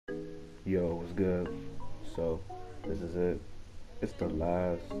Yo, what's good? So, this is it. It's the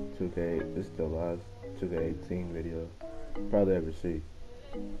last 2K. This is the last 2K18 video probably ever see.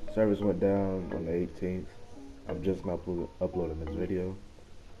 Service went down on the 18th. I'm just now uploading this video,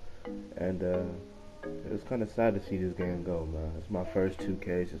 and it's kind of sad to see this game go, man. It's my first 2K.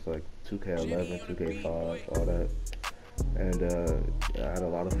 It's just like 2K11, 2K5, all that, and I had a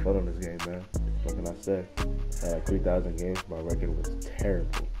lot of fun on this game, man. What can I say? I had like 3,000 games. My record was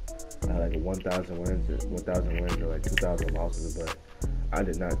terrible. I had like 1,000 wins or like 2,000 losses, but I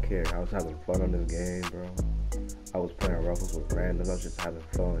did not care. I was having fun on this game, bro. I was playing ruffles with randoms. I was just having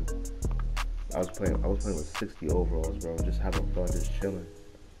fun. I was playing with 60 overalls, bro. Just having fun, just chilling.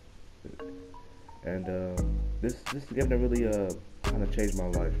 And this game that really kind of changed my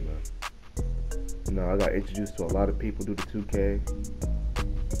life, man. You know, I got introduced to a lot of people due to 2K.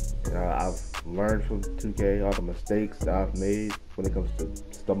 I've learned from 2K all the mistakes that I've made when it comes to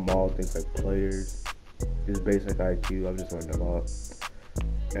small things like players, just basic IQ. I've just learned a lot.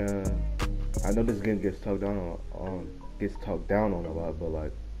 And I know this game gets talked down on a lot, but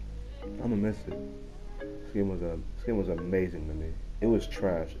like, I'ma miss it. This game was amazing to me. It was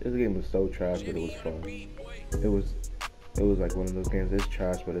trash. This game was so trash, but it was fun. It was like one of those games. It's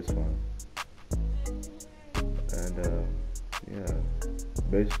trash, but it's fun. And yeah.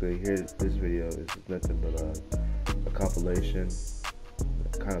 Basically, this video is nothing but a compilation,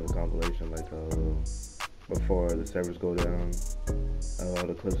 kind of a compilation, like before the servers go down, all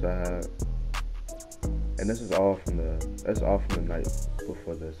the clips I had, and this is all from the night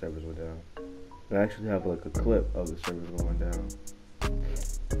before the servers went down. And I actually have like a clip of the servers going down.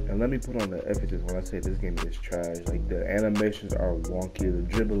 And let me put on the emphasis when I say this game is trash. Like, the animations are wonky, the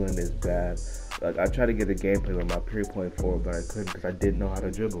dribbling is bad. Like, I tried to get a gameplay with my peer point forward, but I couldn't because I didn't know how to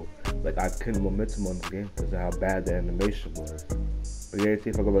dribble. Like, I couldn't momentum on the game because of how bad the animation was. But yeah, see,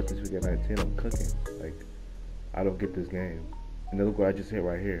 if I go back to 2K19, I'm cooking. Like, I don't get this game. And then look what I just hit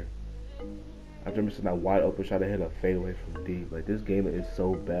right here. After missing that wide open shot, I hit a fadeaway from deep. Like, this game is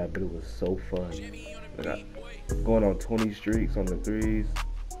so bad, but it was so fun. Like, going on 20 streaks on the threes.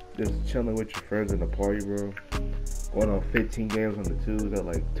 Just chilling with your friends in the party, bro. Going on 15 games on the twos at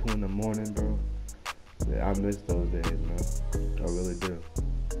like 2 in the morning, bro. Yeah, I miss those days, man. I really do.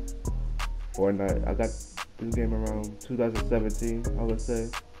 Fortnite, I got this game around 2017, I would say.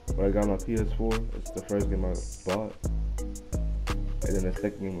 When I got my PS4, it's the first game I bought. And then the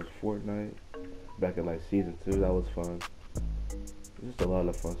second game was Fortnite. Back in like season 2, that was fun. Just a lot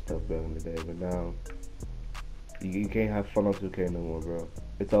of fun stuff back in the day, but now you can't have fun on 2K no more, bro.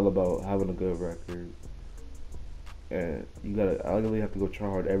 It's all about having a good record, and I literally have to go try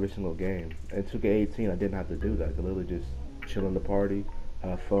hard every single game. And 2K18, I didn't have to do that. I could literally just chill in the party,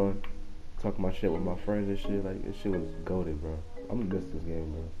 have fun, talk my shit with my friends and shit. Like, this shit was goated, bro. I'm gonna miss this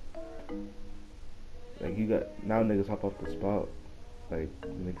game, bro. Like, now niggas hop off the spot, like,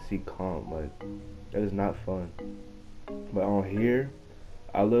 niggas see comp, like, that is not fun. But on here,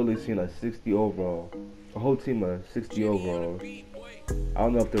 I literally seen a 60 overall, a whole team of 60 overalls. I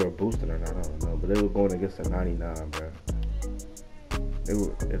don't know if they were boosting or not, I don't know, but they were going against a 99, bro.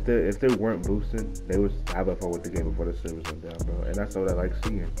 If they weren't boosting, they was having fun with the game before the servers went down, bro. And that's what I like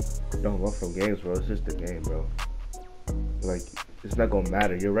seeing. Don't run from games, bro. It's just a game, bro. Like, it's not gonna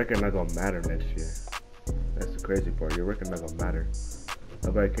matter. Your record not gonna matter next year. That's the crazy part. Your record not gonna matter.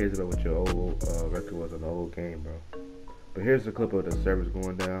 Nobody cares about what your old record was on the old game, bro. But here's a clip of the servers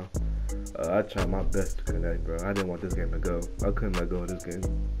going down. I tried my best to connect, bro. I didn't want this game to go. I couldn't let go of this game.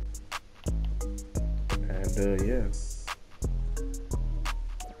 And yeah.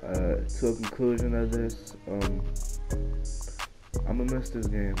 To a conclusion of this, I'ma miss this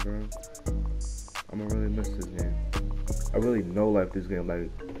game, bro. I'ma really miss this game. I really no-life this game. Like,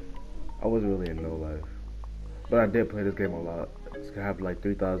 I wasn't really in no-life, but I did play this game a lot. It's gonna have like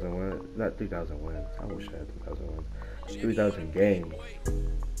 3,000 wins. Not 3,000 wins. I wish I had 3,000 wins. 3,000 games.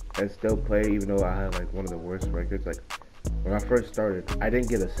 And still play, even though I had like one of the worst records. Like, when I first started, I didn't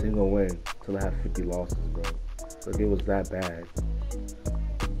get a single win till I had 50 losses, bro. Like, it was that bad.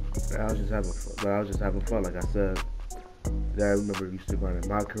 And I was just having fun. Like I said, I remember used to run in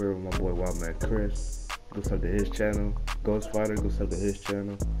my career with my boy Wildman Chris. Go sub to his channel. Ghost Fighter, go sub to his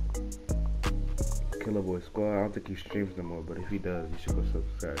channel. Killer Boy Squad. I don't think he streams no more, but if he does, you should go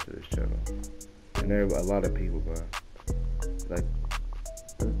subscribe to his channel. And there were a lot of people, bro. Like,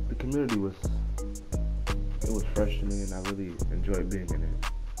 the community was fresh to me, and I really enjoyed being in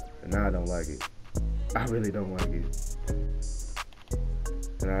it. And now I don't like it. I really don't like it.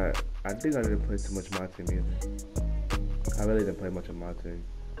 And I think I didn't play too much my team either. I really didn't play much of my team.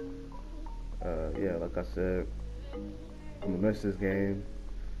 Yeah, like I said, I'm gonna miss this game.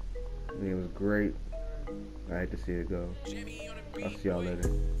 I mean, it was great. I hate to see it go. I'll see y'all later.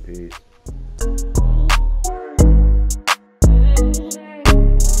 Peace.